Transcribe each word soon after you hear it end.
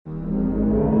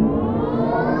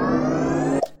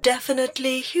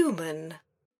definitely human.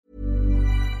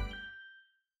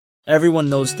 Everyone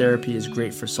knows therapy is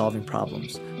great for solving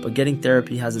problems, but getting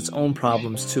therapy has its own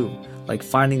problems too, like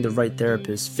finding the right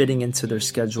therapist, fitting into their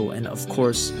schedule, and of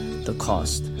course, the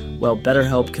cost. Well,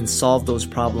 BetterHelp can solve those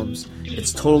problems.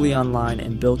 It's totally online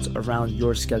and built around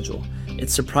your schedule.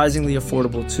 It's surprisingly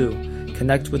affordable too.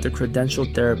 Connect with a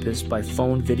credentialed therapist by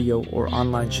phone, video, or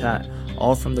online chat,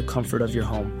 all from the comfort of your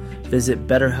home. Visit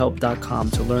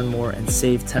BetterHelp.com to learn more and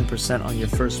save 10% on your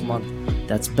first month.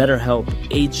 That's BetterHelp,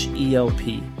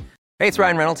 H-E-L-P. Hey, it's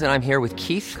Ryan Reynolds, and I'm here with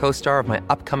Keith, co-star of my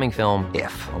upcoming film,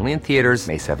 If, only in theaters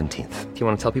May 17th. Do you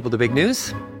want to tell people the big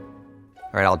news?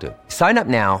 All right, I'll do it. Sign up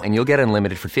now and you'll get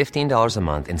unlimited for $15 a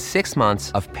month and 6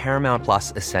 months of Paramount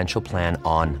Plus Essential Plan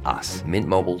on us.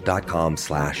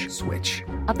 MintMobile.com/switch.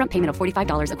 Upfront payment of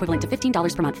 $45 equivalent to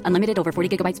 $15 per month. Unlimited over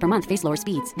 40 gigabytes per month. Face lower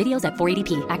speeds. Videos at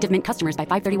 480p. Active Mint customers by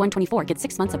 531.24 get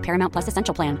 6 months of Paramount Plus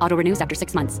Essential Plan. Auto renews after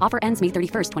 6 months. Offer ends May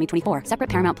 31st, 2024. Separate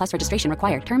Paramount Plus registration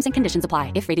required. Terms and conditions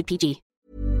apply if rated PG.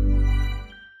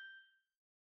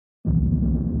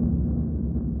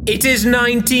 It is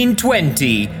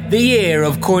 1920, the year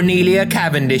of Cornelia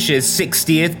Cavendish's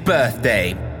 60th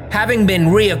birthday. Having been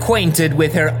reacquainted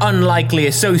with her unlikely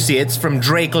associates from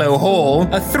Drakelow Hall,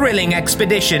 a thrilling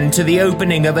expedition to the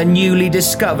opening of a newly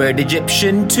discovered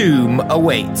Egyptian tomb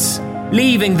awaits.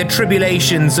 Leaving the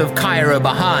tribulations of Cairo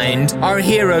behind, our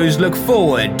heroes look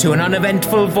forward to an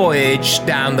uneventful voyage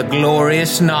down the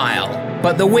glorious Nile.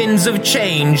 But the winds of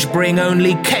change bring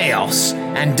only chaos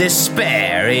and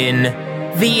despair in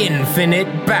The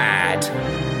Infinite Bad.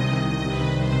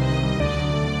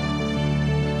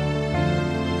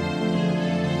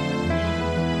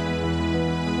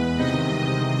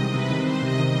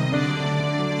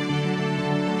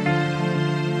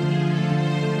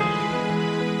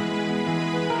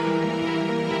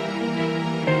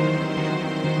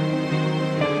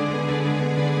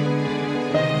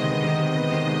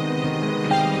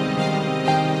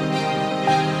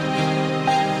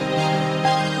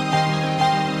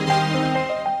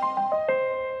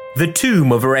 The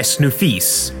Tomb of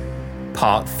Arensnuphis,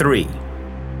 Part 3.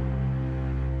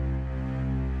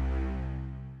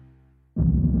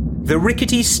 The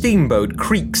rickety steamboat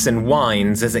creaks and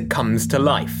whines as it comes to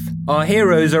life. Our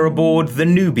heroes are aboard the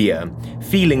Nubia,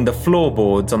 feeling the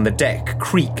floorboards on the deck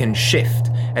creak and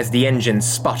shift as the engine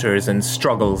sputters and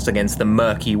struggles against the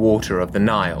murky water of the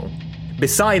Nile.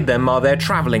 Beside them are their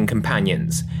travelling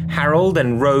companions, Harold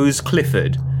and Rose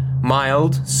Clifford,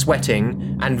 mild,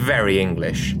 sweating, and very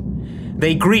English.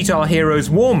 They greet our heroes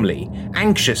warmly,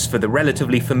 anxious for the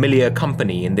relatively familiar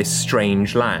company in this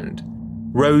strange land.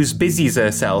 Rose busies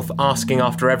herself asking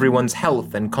after everyone's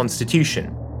health and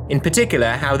constitution, in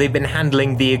particular how they've been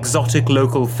handling the exotic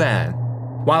local fare,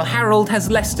 while Harold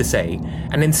has less to say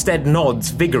and instead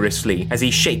nods vigorously as he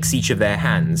shakes each of their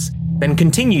hands, then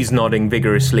continues nodding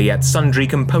vigorously at sundry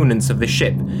components of the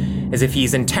ship, as if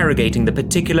he's interrogating the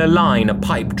particular line a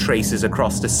pipe traces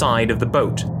across the side of the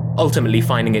boat, ultimately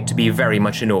finding it to be very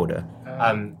much in order.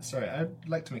 Sorry, I'd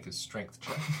like to make a strength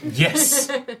check. Yes!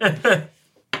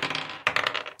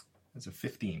 That's a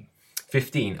 15.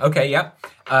 15, okay, yeah.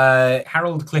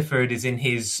 Harold Clifford is in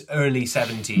his early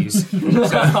 70s.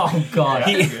 So Oh, God.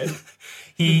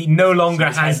 he no longer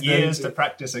has years to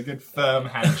practice a good firm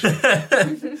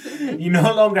handshake. He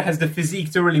no longer has the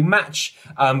physique to really match,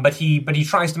 but he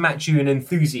tries to match you in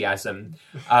enthusiasm.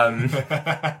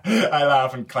 I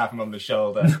laugh and clap him on the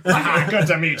shoulder. Good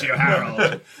to meet you,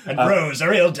 Harold. And Rose, a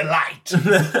real delight.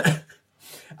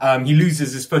 He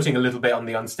loses his footing a little bit on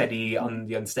the unsteady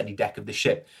deck of the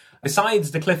ship. Besides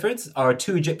the Cliffords are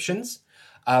two Egyptians.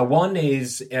 One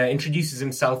introduces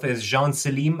himself as Jean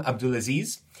Selim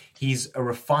Abdulaziz. He's a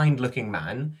refined-looking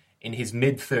man in his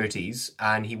mid-30s,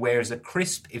 and he wears a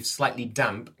crisp, if slightly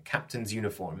damp, captain's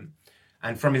uniform.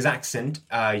 And from his accent,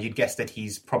 you'd guess that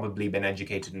he's probably been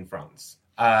educated in France.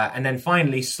 And then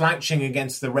finally, slouching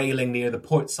against the railing near the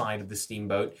port side of the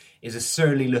steamboat is a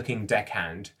surly-looking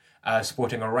deckhand,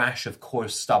 sporting a rash of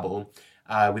coarse stubble,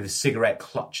 with a cigarette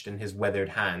clutched in his weathered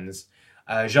hands.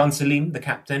 Jean Selim, the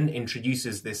captain,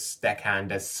 introduces this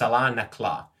deckhand as Salah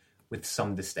Nakla, with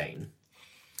some disdain.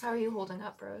 How are you holding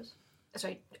up, Rose?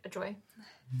 Sorry, Joy.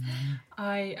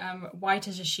 I am white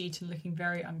as a sheet and looking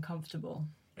very uncomfortable.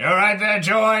 You're right there,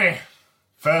 Joy.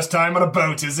 First time on a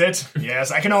boat, is it?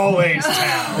 Yes, I can always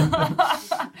tell.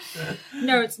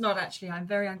 No, it's not actually. I'm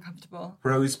very uncomfortable.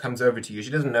 Rose comes over to you.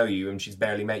 She doesn't know you and she's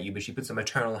barely met you, but she puts a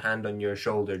maternal hand on your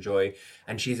shoulder, Joy,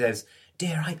 and she says,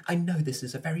 "Dear, I know this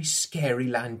is a very scary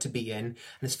land to be in, and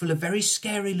it's full of very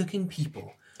scary-looking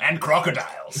people." And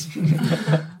crocodiles.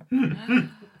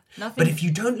 Nothing. But if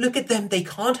you don't look at them, they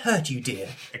can't hurt you, dear.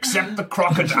 Except the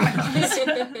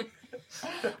crocodiles.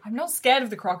 I'm not scared of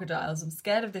the crocodiles. I'm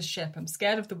scared of this ship. I'm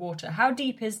scared of the water. How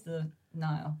deep is the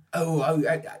Nile?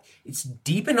 It's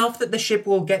deep enough that the ship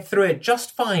will get through it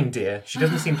just fine, dear. She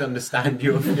doesn't seem to understand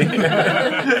you.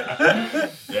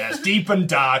 Yes, deep and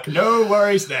dark. No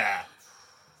worries there.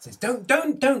 Says,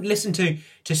 don't listen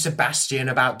to Sebastian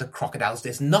about the crocodiles.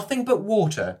 There's nothing but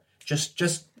water.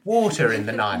 Just water in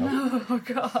the Nile. Oh,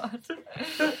 God.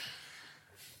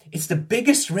 It's the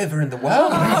biggest river in the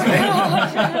world.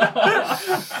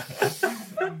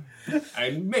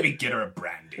 Maybe get her a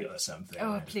brandy or something.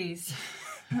 Oh, please.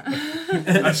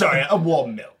 I'm sorry, a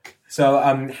warm milk. So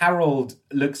Harold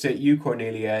looks at you,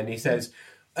 Cornelia, and he says,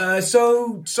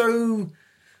 so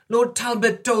Lord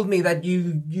Talbot told me that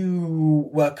you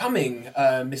were coming,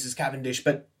 Mrs. Cavendish,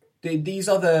 but these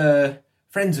other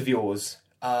friends of yours,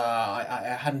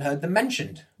 I hadn't heard them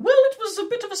mentioned. Well, it was a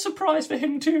bit of a surprise for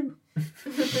him, too.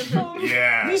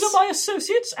 Yes. These are my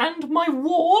associates and my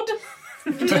ward,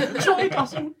 Joy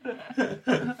Dutton.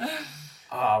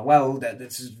 Well,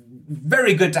 it's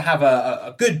very good to have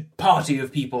a good party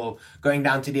of people going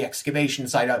down to the excavation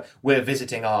site. We're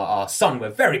visiting our son. We're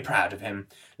very proud of him.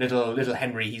 Little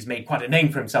Henry, he's made quite a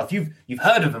name for himself. You've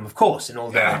heard of him, of course, in all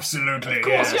the... Absolutely, of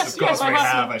course, yes, of course I we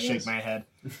have. I yes. shake my head.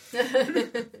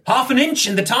 Half an inch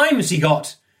in the Times he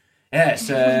got. Yes,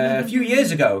 a few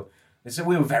years ago. So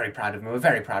we were very proud of him. We're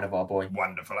very proud of our boy.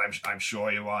 Wonderful, I'm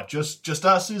sure you are. Just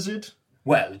us, is it?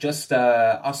 Well, just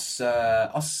us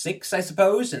six, I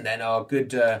suppose, and then our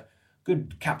good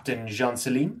Captain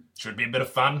Jean-Celine. Should be a bit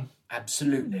of fun.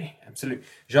 Absolutely.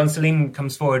 Jean-Celine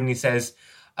comes forward and he says,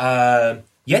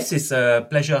 yes, it's a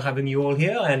pleasure having you all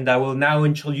here, and I will now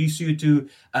introduce you to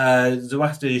the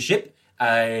rest of the ship.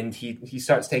 And he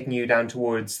starts taking you down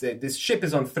towards... This ship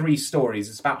is on 3 stories.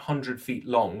 It's about 100 feet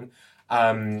long,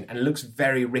 and it looks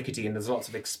very rickety, and there's lots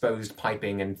of exposed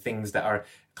piping and things that are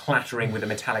clattering with a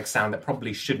metallic sound that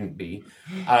probably shouldn't be.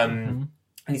 And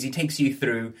as he takes you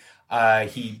through...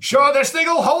 Sure, this thing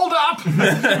will hold up!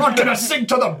 Not gonna sink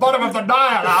to the bottom of the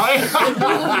Nile, are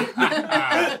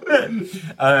we?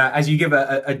 As you give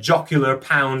a jocular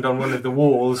pound on one of the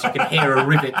walls, you can hear a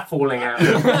rivet falling out,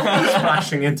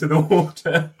 splashing into the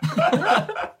water.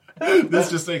 This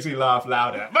just makes me laugh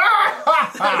louder.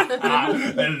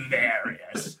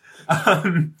 Hilarious.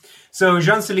 So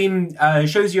Jean-Celine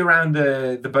shows you around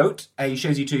the boat. He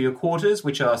shows you to your quarters,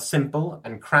 which are simple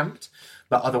and cramped,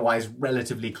 but otherwise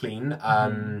relatively clean.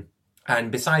 And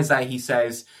besides that, he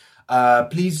says,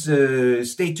 please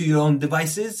stay to your own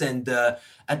devices, and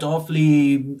at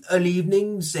awfully early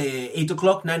evenings, say 8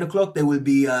 o'clock, 9 o'clock, there will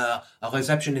be a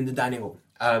reception in the dining room.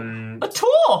 A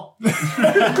tour! A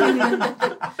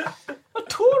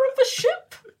tour of the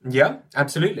ship? Yeah,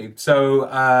 absolutely. So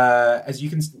as you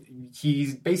can...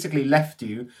 He's basically left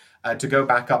you to go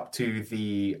back up to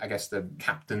the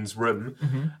captain's room.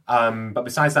 But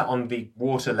besides that, on the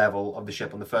water level of the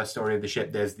ship, on the first story of the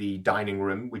ship, there's the dining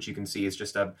room, which you can see is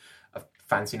just a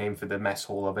fancy name for the mess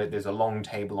hall of it. There's a long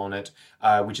table on it,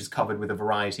 which is covered with a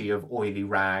variety of oily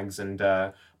rags and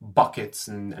buckets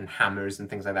and hammers and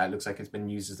things like that. It looks like it's been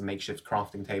used as a makeshift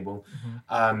crafting table.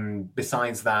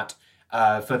 Besides that,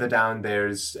 further down,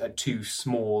 there's 2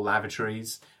 small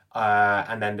lavatories.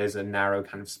 And then there's a narrow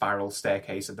kind of spiral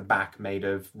staircase at the back made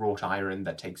of wrought iron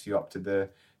that takes you up to the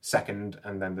second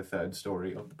and then the third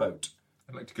story of the boat.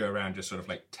 I'd like to go around just sort of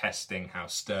like testing how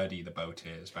sturdy the boat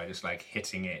is by just like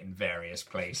hitting it in various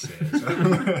places.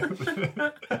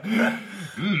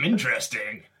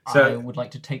 Interesting. So, I would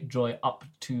like to take Joy up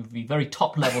to the very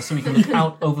top level so we can look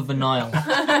out over the Nile.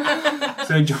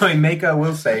 So Joy, make a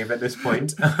will save at this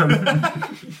point.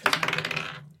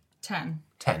 10.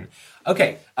 10.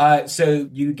 Okay, so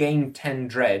you gain 10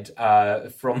 dread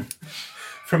from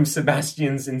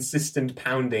Sebastian's insistent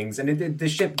poundings, and the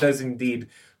ship does indeed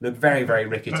look very, very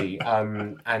rickety.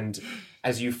 And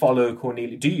as you follow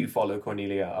Cornelia, do you follow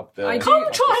Cornelia up the...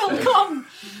 Come, child, come!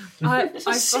 I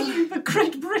see the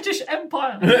great British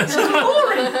Empire.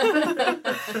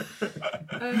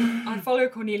 I follow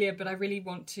Cornelia, but I really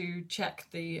want to check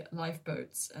the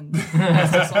lifeboats and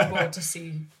vessels on board to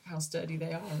see how sturdy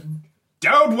they are.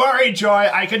 Don't worry, Joy.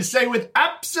 I can say with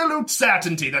absolute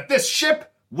certainty that this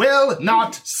ship will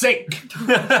not sink.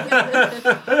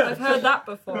 I've heard that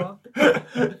before.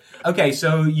 Okay,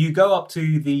 so you go up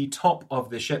to the top of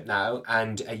the ship now,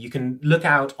 and you can look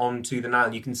out onto the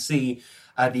Nile. You can see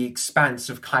the expanse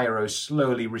of Cairo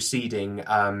slowly receding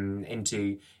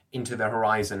into the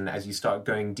horizon as you start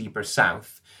going deeper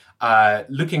south.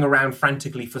 looking around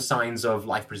frantically for signs of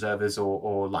life preservers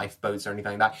or lifeboats or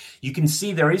anything like that. You can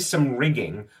see there is some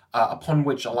rigging upon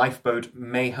which a lifeboat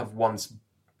may have once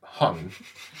hung.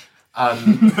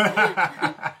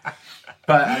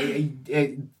 But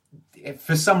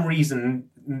for some reason,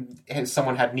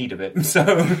 someone had need of it, so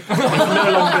it's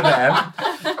no longer there.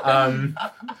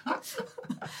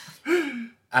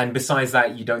 And besides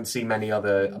that, you don't see many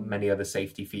other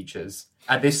safety features.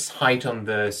 At this height on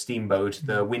the steamboat,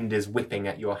 the wind is whipping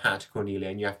at your hat, Cornelia,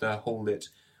 and you have to hold it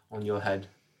on your head.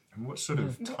 And what sort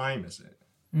of time is it?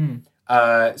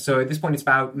 So at this point, it's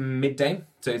about midday.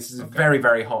 So it's very,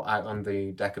 very hot out on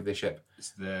the deck of the ship.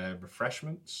 Is there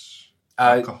refreshments?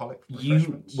 Alcoholic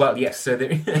refreshments? Yes. So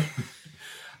there,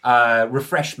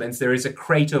 refreshments. There is a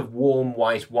crate of warm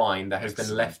white wine that has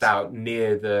been left out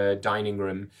near the dining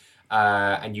room.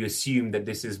 And you assume that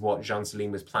this is what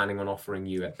Jean-Celine was planning on offering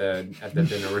you at the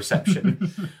dinner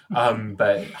reception.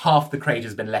 But half the crate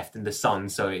has been left in the sun,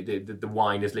 so the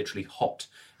wine is literally hot,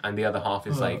 and the other half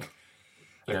is I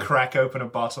crack open a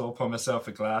bottle, pour myself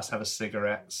a glass, have a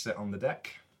cigarette, sit on the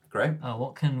deck. Great.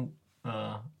 What can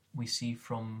we see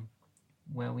from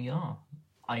where we are?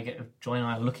 Joy and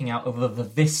I are looking out over the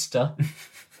vista.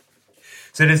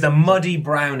 So there's the muddy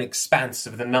brown expanse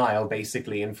of the Nile,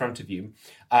 basically, in front of you.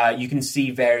 You can see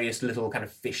various little kind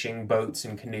of fishing boats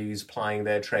and canoes plying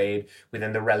their trade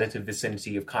within the relative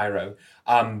vicinity of Cairo.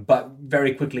 But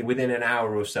very quickly, within an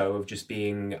hour or so of just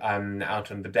being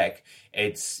out on the deck,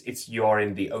 you're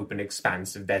in the open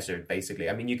expanse of desert, basically.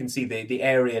 I mean, you can see the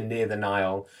area near the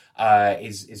Nile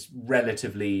is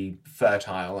relatively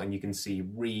fertile, and you can see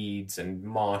reeds and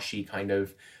marshy kind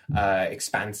of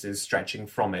expanses stretching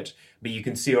from it. But you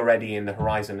can see already in the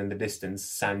horizon in the distance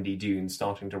sandy dunes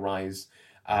starting to rise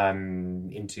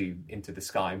into the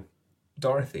sky.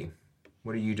 Dorothy,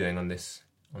 what are you doing on this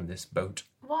boat?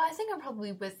 Well, I think I'm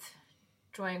probably with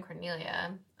Joy and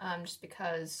Cornelia, just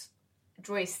because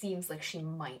Joy seems like she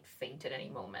might faint at any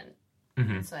moment.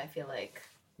 Mm-hmm. So I feel like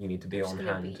you need to be on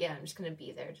hand. I'm just going to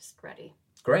be there, just ready.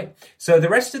 Great. So the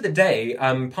rest of the day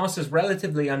passes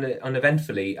relatively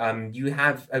uneventfully. You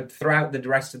have, throughout the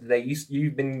rest of the day,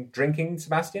 you've been drinking,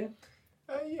 Sebastian?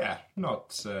 Yeah,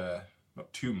 not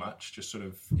too much, just sort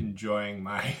of enjoying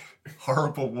my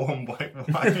horrible warm white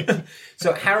wine.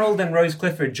 So Harold and Rose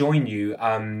Clifford join you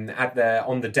on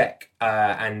the deck,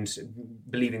 and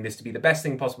believing this to be the best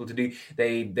thing possible to do,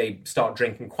 they start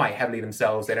drinking quite heavily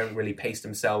themselves. They don't really pace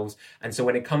themselves, and so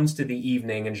when it comes to the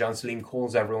evening and Jean-Celine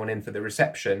calls everyone in for the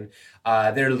reception,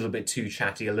 they're a little bit too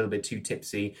chatty, a little bit too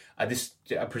tipsy. This,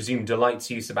 I presume, delights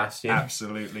you, Sebastian?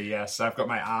 Absolutely, yes. I've got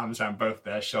my arms around both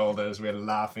their shoulders. We're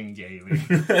laughing gaily.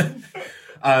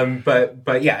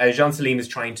 But yeah, Jean-Celine is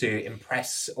trying to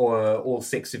impress all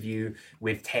six of you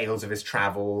with tales of his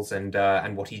travels and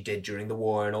what he did during the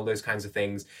war and all those kinds of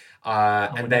things.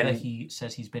 And then he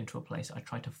says he's been to a place, I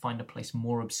try to find a place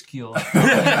more obscure to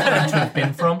have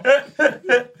been from.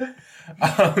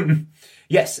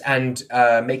 Yes, and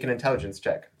make an intelligence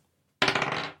check.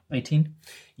 18.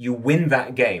 You win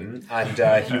that game,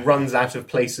 and he runs out of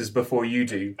places before you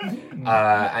do,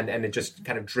 and it just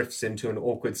kind of drifts into an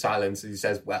awkward silence. He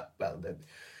says, "Well,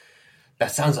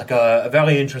 that sounds like a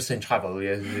very interesting travel,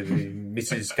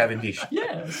 Mrs. Cavendish."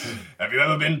 Yes. Have you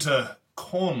ever been to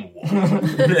Cornwall?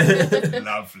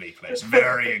 Lovely place,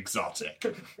 very exotic.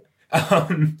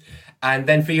 And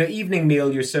then for your evening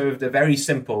meal, you're served a very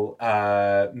simple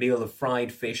meal of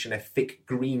fried fish and a thick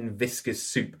green viscous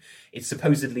soup. It's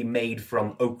supposedly made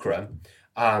from okra,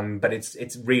 but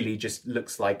it's really just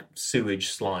looks like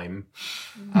sewage slime.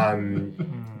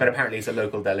 But apparently it's a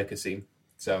local delicacy.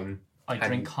 So I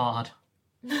drink hard.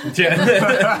 Yeah,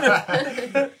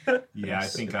 I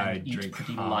think I drink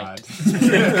pretty hard.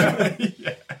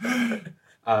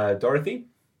 Light. Dorothy?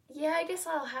 Yeah, I guess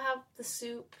I'll have the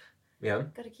soup. Yeah.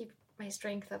 Gotta keep my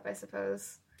strength up, I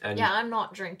suppose. And yeah, I'm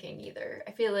not drinking either.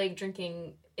 I feel like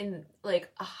drinking in like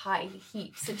a high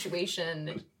heat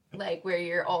situation, like where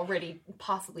you're already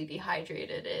possibly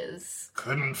dehydrated, is...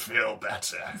 Couldn't feel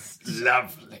better.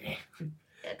 Lovely.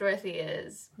 Yeah, Dorothy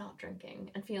is not drinking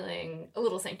and feeling a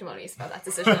little sanctimonious about that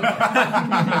decision.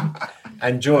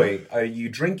 And Joy, are you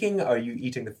drinking? Are you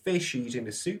eating the fish? Are you eating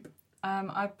the soup?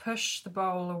 I push the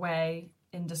bowl away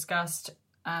in disgust,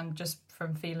 and just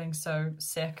from feeling so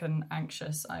sick and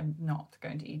anxious, I'm not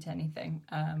going to eat anything.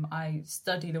 I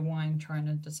study the wine, trying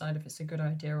to decide if it's a good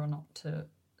idea or not to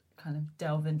kind of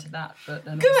delve into that. But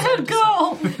then go ahead,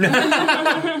 girl!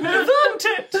 Want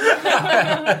it!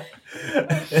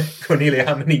 Cornelia,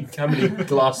 how many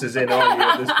glasses in are you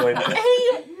at this point?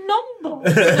 A number.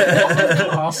 I've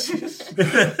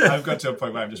got to a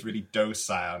point where I'm just really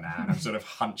docile now, and I'm sort of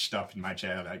hunched up in my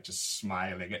chair, like just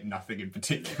smiling at nothing in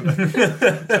particular.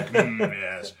 It's like,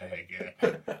 yes, very good.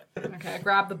 Okay, I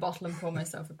grab the bottle and pour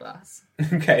myself a glass.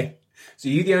 Okay. So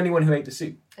you're the only one who ate the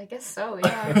soup. I guess so,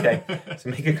 yeah. Okay. So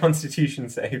make a Constitution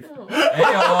save.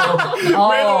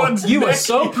 Oh, you were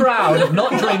so proud of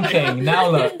not drinking. Now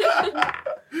look.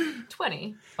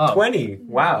 20. Oh. 20.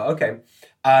 Wow. Okay.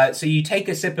 So you take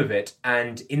a sip of it,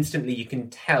 and instantly you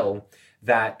can tell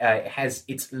that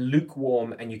it's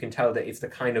lukewarm, and you can tell that it's the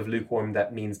kind of lukewarm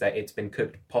that means that it's been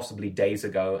cooked possibly days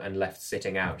ago and left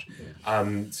sitting out.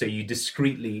 So you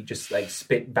discreetly just like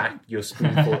spit back your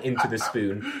spoonful into the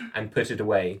spoon and put it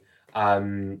away.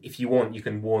 If you want, you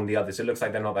can warn the others. It looks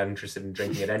like they're not that interested in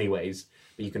drinking it anyways,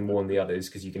 but you can warn the others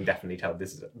because you can definitely tell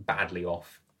this is badly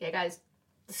off. Yeah, guys,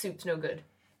 the soup's no good.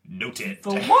 Noted. The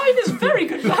wine is very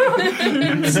good.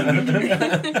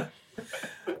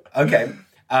 Okay.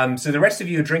 So the rest of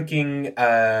you are drinking,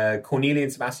 Cornelia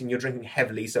and Sebastian, you're drinking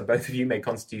heavily, so both of you make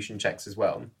Constitution checks as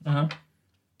well.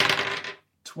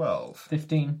 12.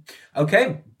 15.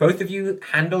 Okay, both of you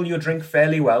handle your drink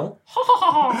fairly well.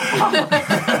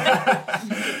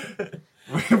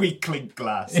 We clink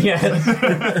glass.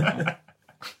 Yeah.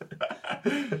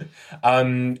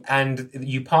 And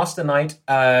you pass the night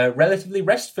relatively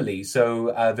restfully,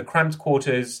 so the cramped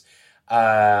quarters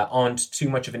aren't too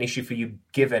much of an issue for you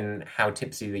given how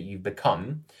tipsy that you've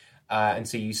become. And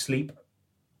so you sleep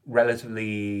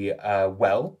relatively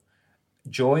well.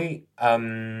 Joy,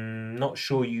 not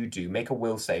sure you do. Make a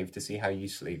will save to see how you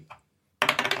sleep.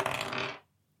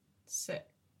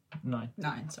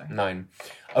 9, sorry. 9.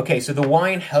 Okay, so the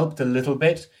wine helped a little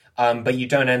bit, but you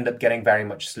don't end up getting very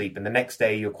much sleep. And the next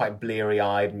day you're quite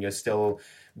bleary-eyed, and you're still,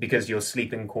 because your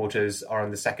sleeping quarters are on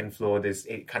the second floor,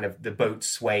 the boat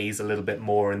sways a little bit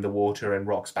more in the water and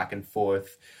rocks back and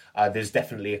forth. There's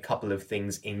definitely a couple of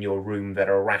things in your room that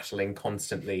are rattling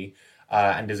constantly.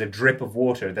 And there's a drip of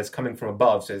water that's coming from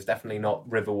above, so it's definitely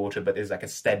not river water, but there's like a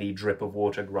steady drip of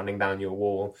water running down your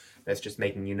wall that's just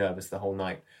making you nervous the whole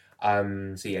night.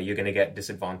 So yeah, you're going to get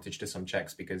disadvantaged to some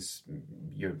checks because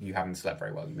you haven't slept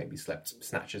very well. You maybe slept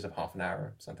snatches of half an hour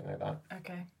or something like that.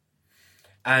 Okay.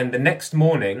 And the next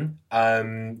morning,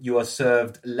 you are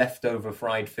served leftover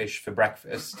fried fish for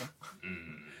breakfast.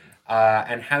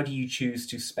 And how do you choose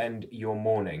to spend your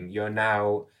morning? You're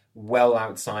now well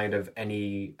outside of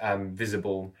any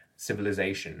visible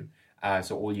civilization.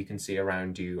 So all you can see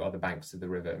around you are the banks of the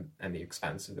river and the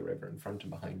expanse of the river in front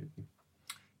and behind you.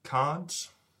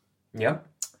 Cards? Yeah.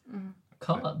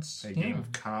 Cards. A game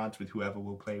of cards with whoever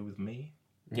will play with me.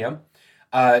 Yeah.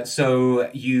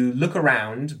 So you look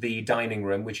around the dining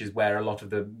room, which is where a lot of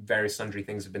the various sundry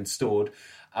things have been stored.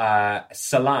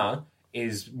 Salah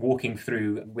is walking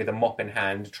through with a mop in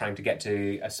hand, trying to get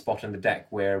to a spot on the deck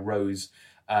where Rose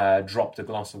dropped a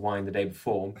glass of wine the day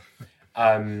before.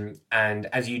 And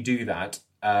as you do that,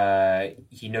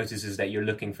 he notices that you're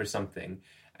looking for something,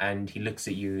 and he looks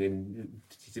at you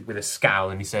with a scowl,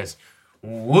 and he says,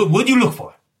 "What do you look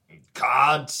for?"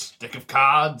 Cards. Deck of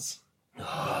cards.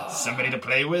 Somebody to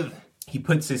play with. He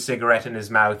puts his cigarette in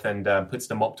his mouth and puts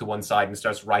the mop to one side and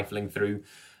starts rifling through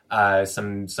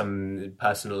some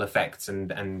personal effects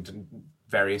and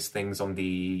various things on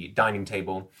the dining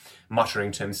table,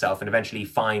 muttering to himself, and eventually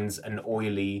finds an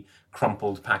oily,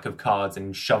 crumpled pack of cards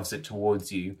and shoves it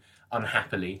towards you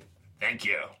unhappily. Thank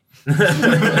you.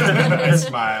 I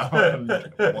smile and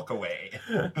walk away.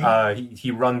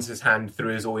 He runs his hand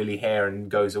through his oily hair and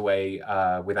goes away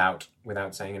without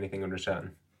saying anything in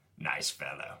return. Nice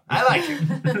fellow. I like him.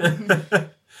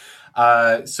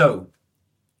 So,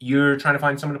 you're trying to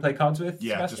find someone to play cards with?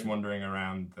 Yeah, Sebastian? just wandering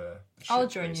around the ship, I'll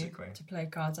join basically. you to play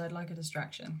cards. I'd like a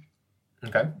distraction.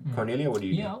 Okay. Cornelia, what do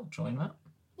you do? Yeah, I'll join that.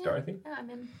 Dorothy? Yeah, I'm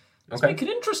in. Let's Okay. make it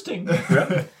interesting.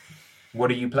 Yeah.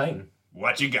 What are you playing?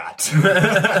 What you got? Snap.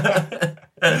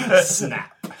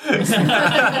 It's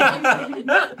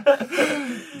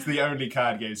the only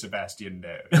card game Sebastian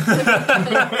knows.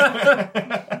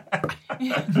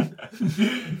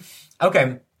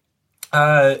 Okay.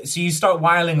 So you start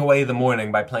whiling away the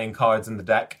morning by playing cards on the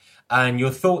deck, and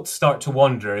your thoughts start to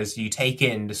wander as you take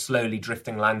in the slowly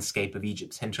drifting landscape of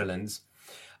Egypt's hinterlands.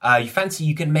 You fancy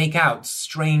you can make out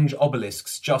strange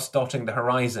obelisks just dotting the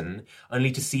horizon,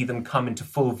 only to see them come into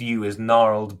full view as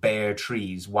gnarled, bare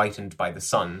trees whitened by the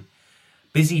sun.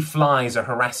 Busy flies are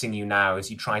harassing you now as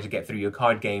you try to get through your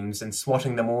card games, and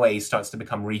swatting them away starts to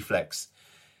become reflex.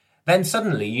 Then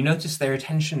suddenly you notice their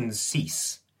attentions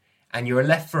cease, and you are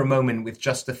left for a moment with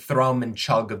just the thrum and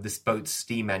chug of this boat's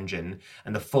steam engine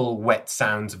and the full wet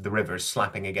sounds of the river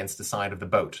slapping against the side of the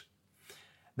boat.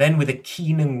 Then, with a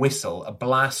keening whistle, a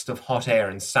blast of hot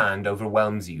air and sand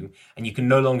overwhelms you, and you can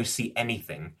no longer see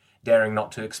anything, daring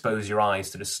not to expose your eyes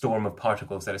to the storm of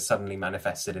particles that has suddenly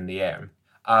manifested in the air.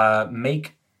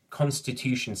 Make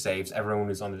Constitution saves, everyone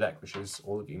who's on the deck, which is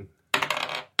all of you.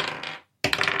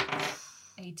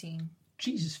 18.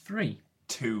 Jesus, 3.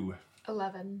 2.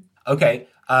 11. Okay,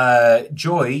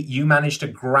 Joy, you manage to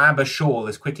grab a shawl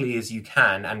as quickly as you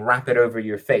can and wrap it over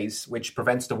your face, which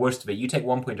prevents the worst of it. You take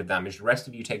 1 point of damage, the rest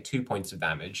of you take 2 points of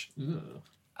damage.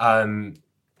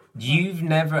 You've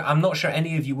never... I'm not sure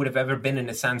any of you would have ever been in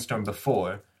a sandstorm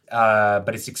before,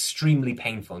 but it's extremely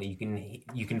painful.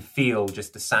 You can feel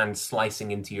just the sand slicing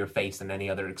into your face and any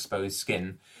other exposed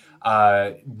skin.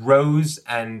 Rose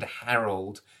and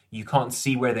Harold, you can't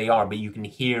see where they are, but you can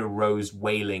hear Rose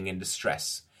wailing in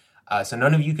distress. So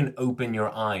none of you can open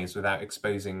your eyes without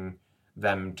exposing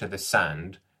them to the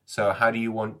sand. So how do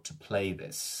you want to play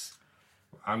this?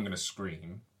 I'm going to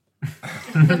scream.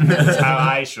 That's how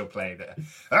I shall play this.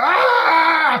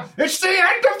 Ah! It's the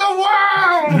end of the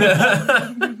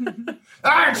world!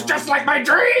 It's just like my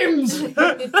dreams!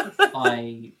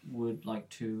 I would like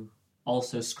to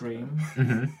also scream.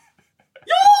 Mm-hmm.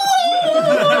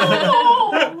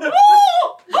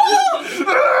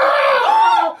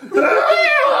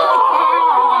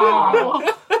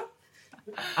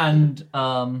 And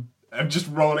I'm just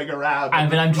rolling around.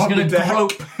 And then I'm just going to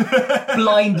grope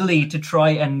blindly to try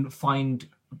and find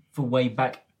the way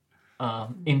back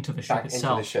into the ship Back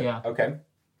itself. into the ship. Yeah. Okay.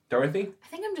 Dorothy? I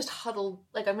think I'm just huddled,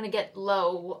 like I'm going to get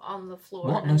low on the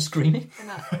floor. What? No screaming?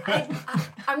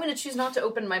 I'm going to choose not to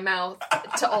open my mouth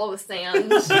to all the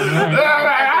sand.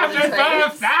 Yeah.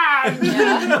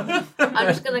 I'm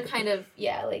just going to kind of,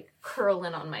 like curl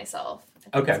in on myself. I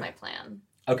think that's my plan.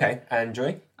 Okay, and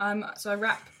Joy? So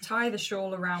I tie the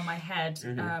shawl around my head,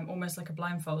 almost like a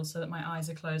blindfold, so that my eyes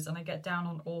are closed, and I get down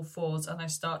on all fours and I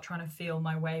start trying to feel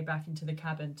my way back into the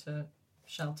cabin to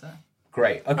shelter.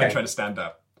 Great, okay. I'm trying to stand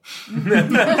up.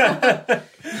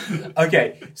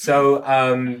 Okay,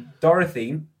 so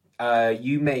Dorothy,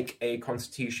 you make a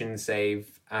Constitution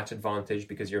save at advantage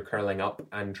because you're curling up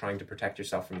and trying to protect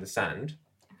yourself from the sand.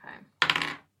 Okay.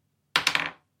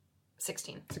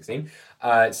 16.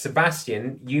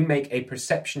 Sebastian, you make a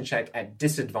perception check at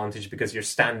disadvantage because you're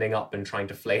standing up and trying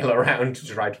to flail around to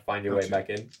try to find your way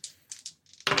back in.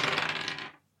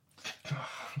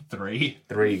 3.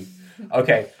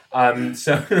 Okay,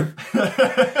 so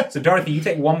Dorothy, you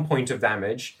take 1 point of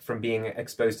damage from being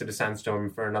exposed to the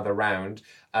sandstorm for another round.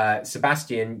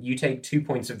 Sebastian, you take 2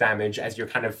 points of damage as you're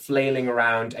kind of flailing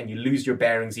around and you lose your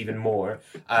bearings even more.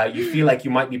 You feel like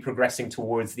you might be progressing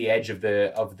towards the edge of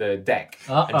the deck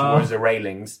and towards the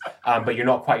railings, but you're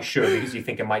not quite sure because you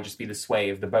think it might just be the sway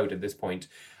of the boat at this point.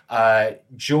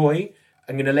 Joy,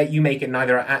 I'm going to let you make it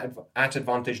neither at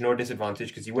advantage nor disadvantage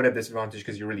because you would have disadvantage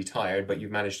because you're really tired, but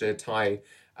you've managed to tie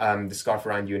the scarf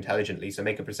around you intelligently, so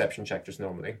make a perception check just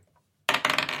normally.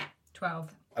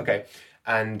 12. Okay,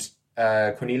 and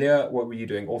Cornelia, what were you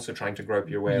doing? Also trying to grope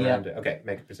your way around it? Okay,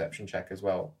 make a perception check as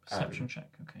well. Perception check,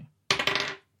 okay.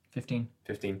 15.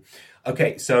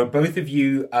 Okay, so both of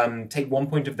you take 1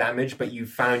 point of damage, but you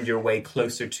found your way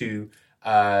closer to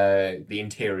the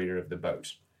interior of the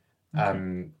boat.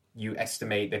 Okay. You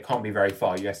estimate, it can't be very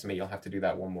far, you estimate you'll have to do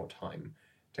that one more time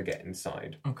to get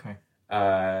inside. Okay.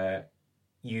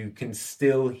 You can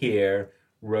still hear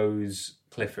Rose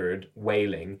Clifford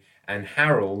wailing, and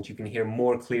Harold you can hear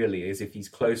more clearly as if he's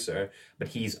closer, but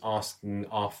he's asking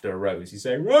after Rose. He's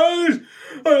saying, Rose,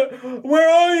 where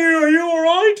are you? Are you all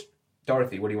right?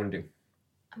 Dorothy, what do you want to do?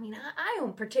 I mean, I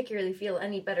don't particularly feel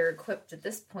any better equipped at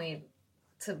this point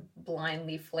to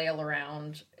blindly flail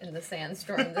around in the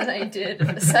sandstorm than I did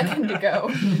a second ago.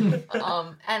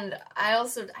 And I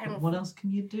don't... What else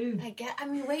can you do?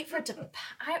 Wait for it to...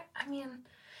 I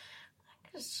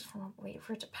just want to wait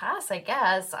for it to pass, I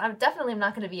guess. I'm definitely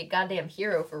not going to be a goddamn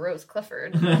hero for Rose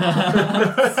Clifford. So,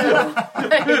 that's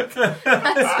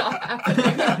not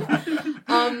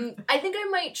happening. I think I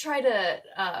might try to...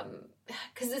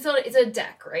 because it's a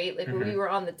deck, right? Like, when we were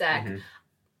on the deck... Mm-hmm.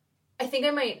 I think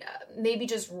I might maybe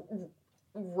just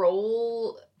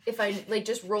roll if I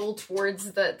just roll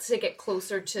towards to get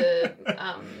closer to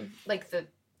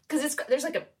because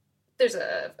there's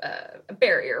a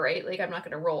barrier, right? Like I'm not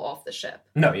going to roll off the ship.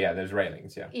 No, yeah, there's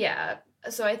railings, yeah. Yeah,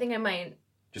 so I think I might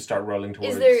just start rolling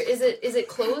towards. Is it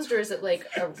closed or is it like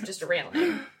just a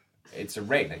railing? It's a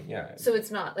railing, yeah. So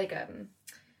it's not like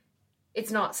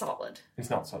it's not solid. It's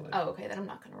not solid. Oh, okay. Then I'm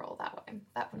not going to roll that way.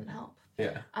 That wouldn't help.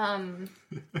 Yeah. I'm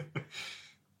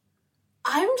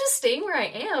just staying where I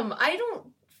am. I don't.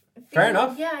 Fair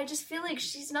enough. Yeah, I just feel like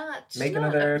she's not. Make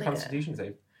another Constitution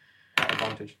save. At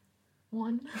advantage.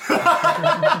 1.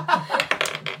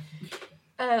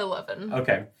 11.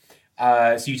 Okay.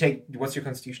 So you take... What's your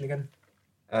constitution again?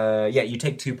 You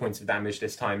take 2 points of damage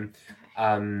this time.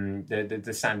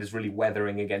 The sand is really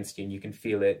weathering against you, and you can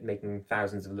feel it making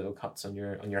thousands of little cuts on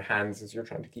your hands as you're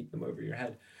trying to keep them over your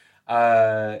head.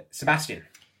 Sebastian.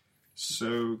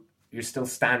 So... You're still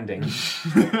standing.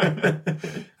 I'm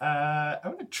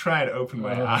going to try to open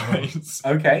my eyes.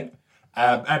 Okay.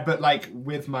 But like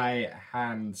with my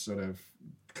hand sort of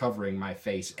covering my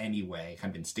face anyway,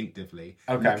 kind of instinctively,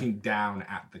 looking down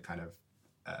at the kind of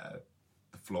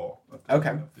the floor. Of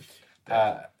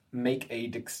the, make a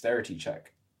dexterity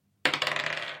check.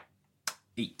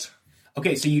 8.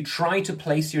 Okay, so you try to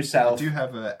place yourself... I do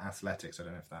have athletics, I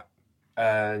don't know if that...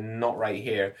 not right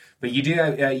here, but you do.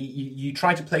 You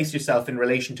try to place yourself in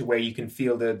relation to where you can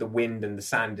feel the wind and the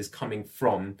sand is coming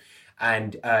from,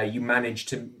 and you manage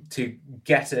to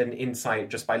get an insight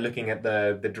just by looking at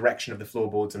the direction of the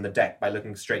floorboards and the deck by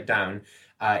looking straight down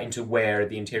into where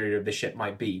the interior of the ship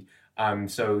might be.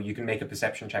 So you can make a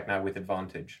perception check now with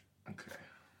advantage. Okay.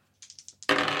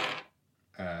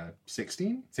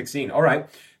 16? 16. All right,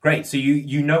 great. So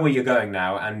you know where you're going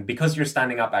now, and because you're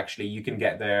standing up, actually, you can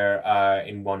get there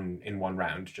in one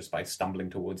round just by stumbling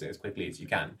towards it as quickly as you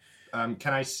can.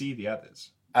 Can I see the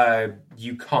others?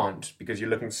 You can't because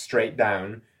you're looking straight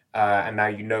down, and now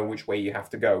you know which way you have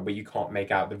to go, but you can't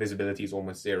make out. The visibility is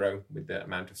almost zero with the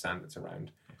amount of sand that's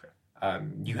around. Okay.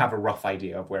 You have a rough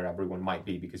idea of where everyone might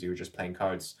be because you were just playing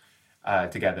cards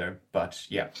together, but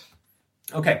yeah.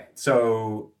 Okay,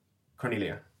 so...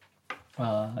 Cornelia.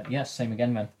 Yes, same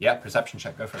again, man. Yeah, perception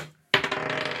check, go for it.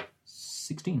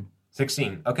 16.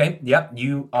 16, okay, yep,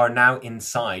 you are now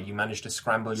inside. You managed to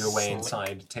scramble your way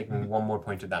inside, taking 1 more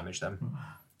point of damage then.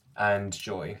 And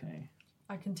Joy. Okay.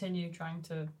 I continue trying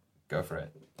to... Go for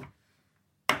it.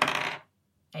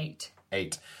 8.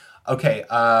 8. Okay,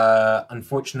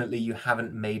 unfortunately you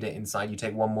haven't made it inside. You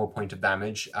take 1 more point of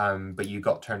damage, but you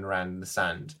got turned around in the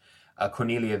sand.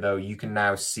 Cornelia, though, you can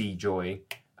now see Joy.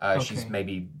 She's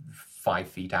maybe 5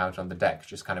 feet out on the deck,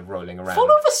 just kind of rolling around.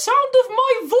 Follow the sound of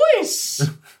my voice!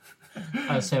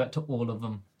 I'll say that to all of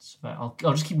them. So I'll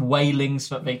just keep wailing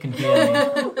so that they can hear me.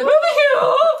 Over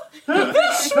here!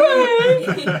 This way!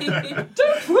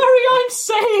 Don't worry, I'm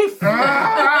safe!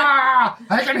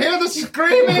 I can hear the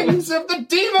screamings of the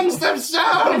demons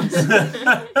themselves!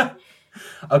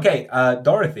 Okay,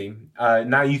 Dorothy,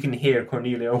 now you can hear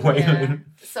Cornelia wailing. Yeah.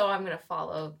 So I'm going to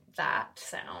follow that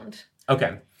sound.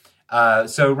 Okay.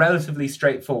 So relatively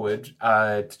straightforward,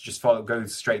 to just go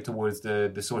straight towards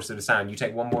the source of the sound. You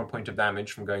take 1 more point of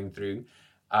damage from going through,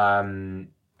 and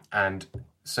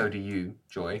so do you,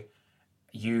 Joy.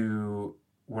 You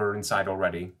were inside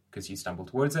already because you stumbled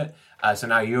towards it. So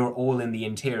now you're all in the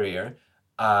interior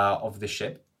of the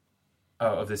ship,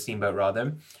 of the steamboat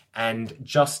rather, and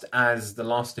just as the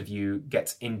last of you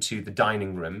gets into the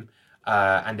dining room,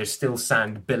 and there's still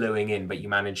sand billowing in, but you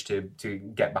manage to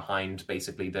get behind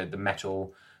basically the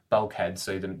metal bulkhead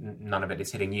so that none of it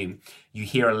is hitting you. You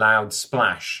hear a loud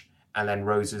splash, and then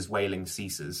Rose's wailing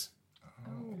ceases.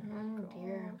 Oh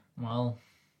dear. Well...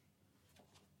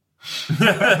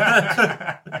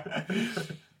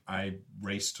 I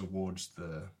race towards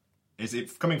the... Is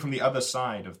it coming from the other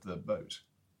side of the boat?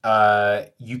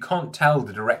 You can't tell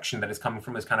the direction that it's coming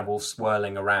from. It's kind of all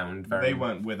swirling around. They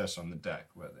weren't with us on the deck,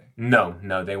 were they?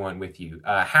 No, they weren't with you.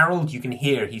 Harold, you can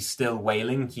hear he's still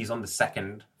wailing. He's on the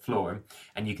 2nd floor,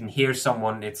 and you can hear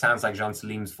someone, it sounds like Jean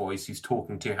Salim's voice, who's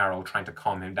talking to Harold, trying to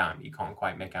calm him down. You can't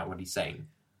quite make out what he's saying.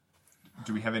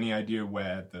 Do we have any idea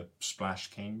where the splash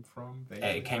came from?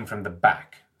 It came from the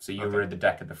back. So you were at the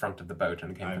deck at the front of the boat, and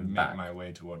it came from the back. I make my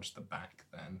way towards the back,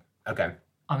 then. Okay.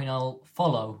 I mean, I'll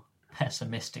follow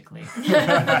pessimistically.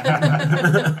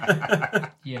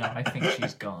 I think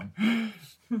she's gone. I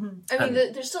mean,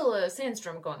 there's still a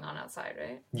sandstorm going on outside,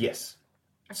 right? Yes.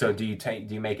 Okay. So do you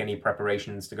make any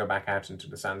preparations to go back out into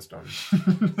the sandstorm?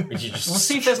 We'll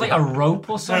see if there's like a rope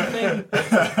or something.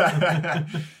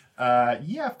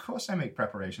 Yeah, of course I make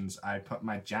preparations. I put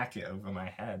my jacket over my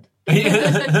head.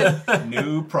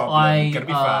 No problem. Gonna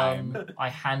be fine. I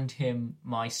hand him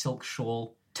my silk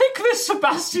shawl. Take this,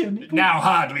 Sebastian! Now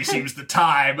hardly seems the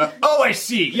time. Oh, I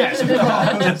see. Yes, of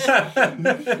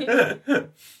course.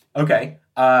 Okay.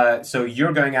 So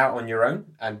you're going out on your own,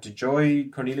 and Joy,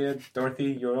 Cornelia,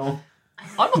 Dorothy, you're all...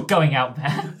 I'm not going out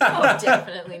there. Oh,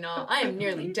 definitely not. I am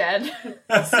nearly dead.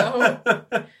 So...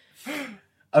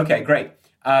 Okay, great.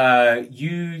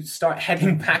 You start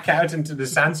heading back out into the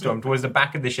sandstorm towards the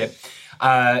back of the ship.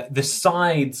 The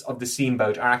sides of the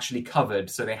steamboat are actually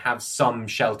covered, so they have some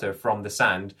shelter from the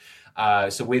sand.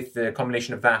 So with the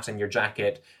combination of that and your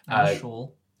jacket... And a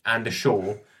shawl. and a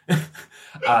shawl.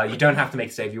 You don't have to make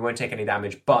a save. You won't take any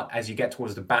damage. But as you get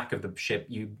towards the back of the ship,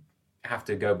 you have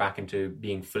to go back into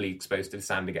being fully exposed to the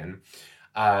sand again.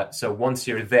 So once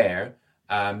you're there,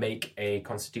 make a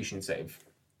Constitution save.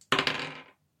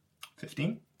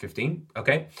 15. 15,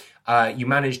 okay. You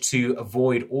manage to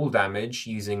avoid all damage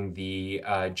using the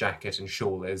jacket and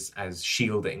shawl as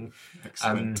shielding.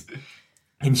 Excellent.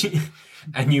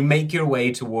 And you make your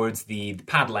way towards the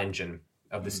paddle engine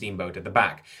of the steamboat at the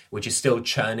back, which is still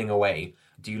churning away.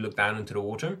 Do you look down into the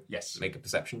water? Yes. Make a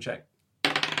perception check.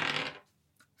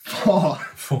 4.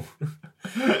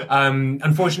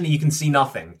 Unfortunately, you can see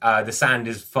nothing. The sand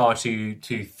is far too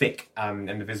thick,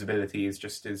 and the visibility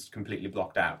is completely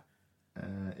blocked out.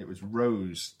 It was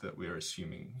Rose that we're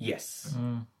assuming. Yes.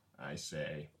 I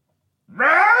say,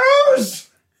 Rose!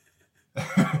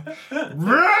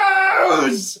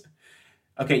 Rose!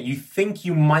 Okay, you think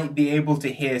you might be able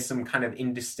to hear some kind of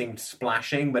indistinct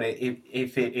splashing, but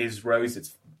if it is Rose,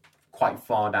 it's quite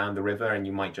far down the river, and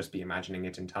you might just be imagining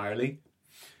it entirely.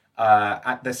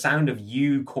 At the sound of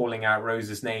you calling out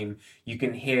Rose's name, you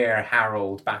can hear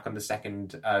Harold back on the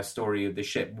second story of the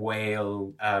ship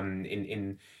wail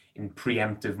in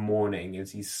preemptive mourning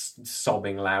as he's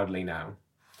sobbing loudly now.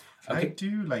 Okay. I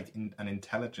do like an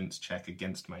intelligence check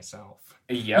against myself.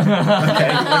 Yeah.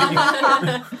 Okay.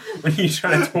 What are you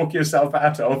trying to talk yourself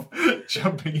out of?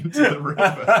 Jumping into the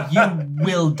river. You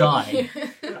will die.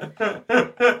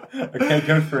 Okay,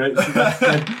 go for it. So that's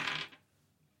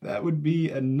that would be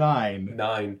a 9.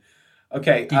 9.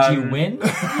 Okay. Did you win?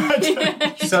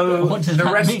 So what does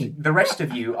that mean? The rest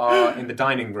of you are in the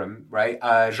dining room, right?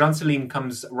 Jean-Celine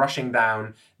comes rushing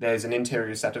down. There's an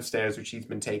interior set of stairs which he's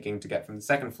been taking to get from the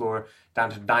second floor down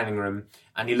to the dining room.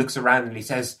 And he looks around and he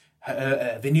says,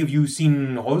 have any of you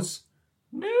seen Rose?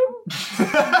 No.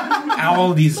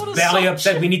 Harold is very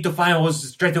upset. We need to find Rose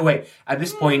straight away. At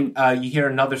this point, you hear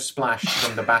another splash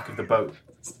from the back of the boat.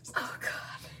 Oh, God.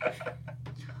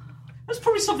 That's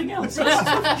probably something else. He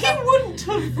wouldn't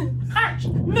have...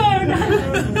 No.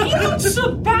 He got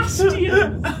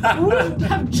Sebastian. Wouldn't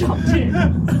have jumped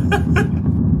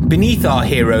in. Beneath our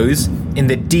heroes, in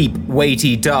the deep,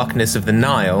 weighty darkness of the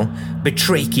Nile,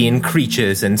 batrachian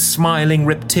creatures and smiling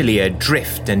reptilia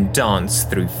drift and dance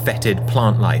through fetid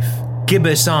plant life.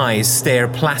 Gibbous eyes stare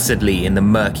placidly in the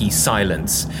murky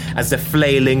silence as the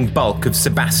flailing bulk of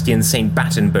Sebastian St.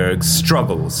 Battenberg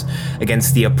struggles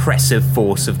against the oppressive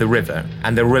force of the river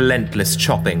and the relentless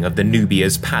chopping of the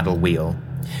Nubia's paddle wheel.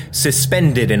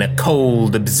 Suspended in a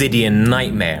cold obsidian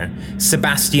nightmare,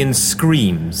 Sebastian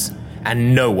screams,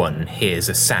 and no one hears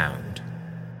a sound.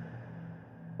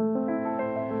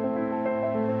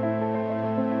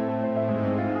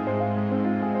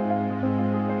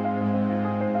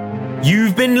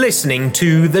 You've been listening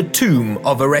to The Tomb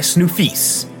of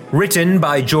Arensnuphis, written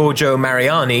by Giorgio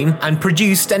Mariani and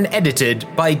produced and edited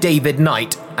by David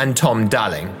Knight and Tom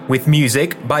Dalling, with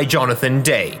music by Jonathan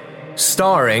Day.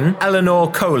 Starring Eleanor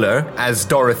Kohler as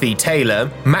Dorothy Taylor,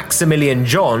 Maximilian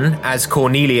John as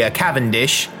Cornelia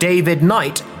Cavendish, David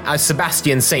Knight as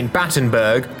Sebastian St.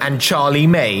 Battenberg, and Charlie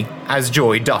May as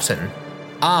Joy Dutton.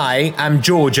 I am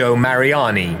Giorgio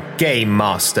Mariani, Game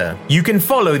Master. You can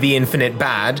follow The Infinite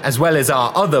Bad, as well as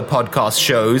our other podcast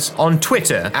shows, on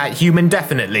Twitter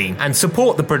 @HumanDefinitely, and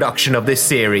support the production of this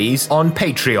series on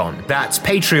Patreon. That's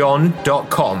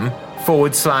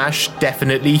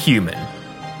patreon.com/definitelyhuman.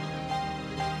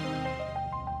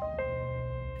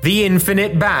 The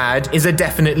Infinite Bad is a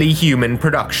Definitely Human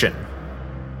production.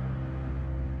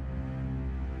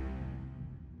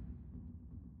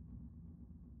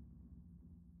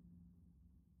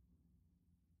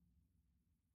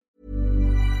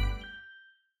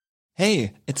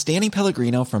 Hey, it's Danny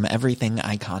Pellegrino from Everything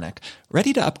Iconic.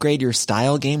 Ready to upgrade your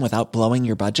style game without blowing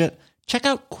your budget? Check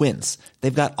out Quince.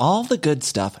 They've got all the good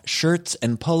stuff, shirts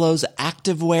and polos,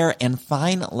 activewear, and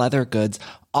fine leather goods,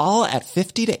 all at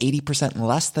 50 to 80%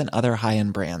 less than other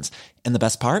high-end brands. And the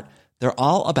best part? They're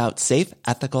all about safe,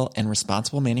 ethical, and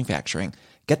responsible manufacturing.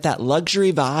 Get that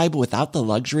luxury vibe without the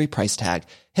luxury price tag.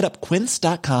 Hit up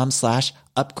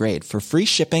quince.com/upgrade for free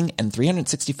shipping and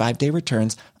 365-day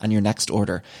returns on your next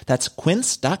order. That's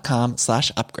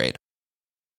quince.com/upgrade.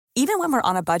 Even when we're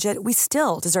on a budget, we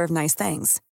still deserve nice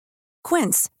things.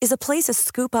 Quince is a place to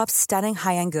scoop up stunning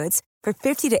high-end goods for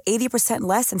 50 to 80%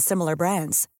 less than similar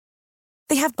brands.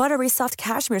 They have buttery soft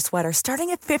cashmere sweaters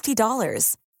starting at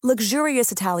 $50,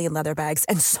 luxurious Italian leather bags,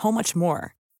 and so much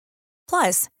more.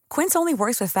 Plus, Quince only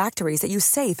works with factories that use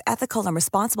safe, ethical, and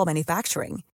responsible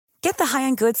manufacturing. Get the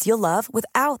high-end goods you'll love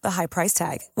without the high price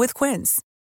tag with Quince.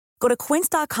 Go to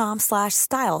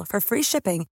quince.com/style for free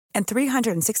shipping and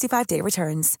 365-day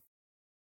returns.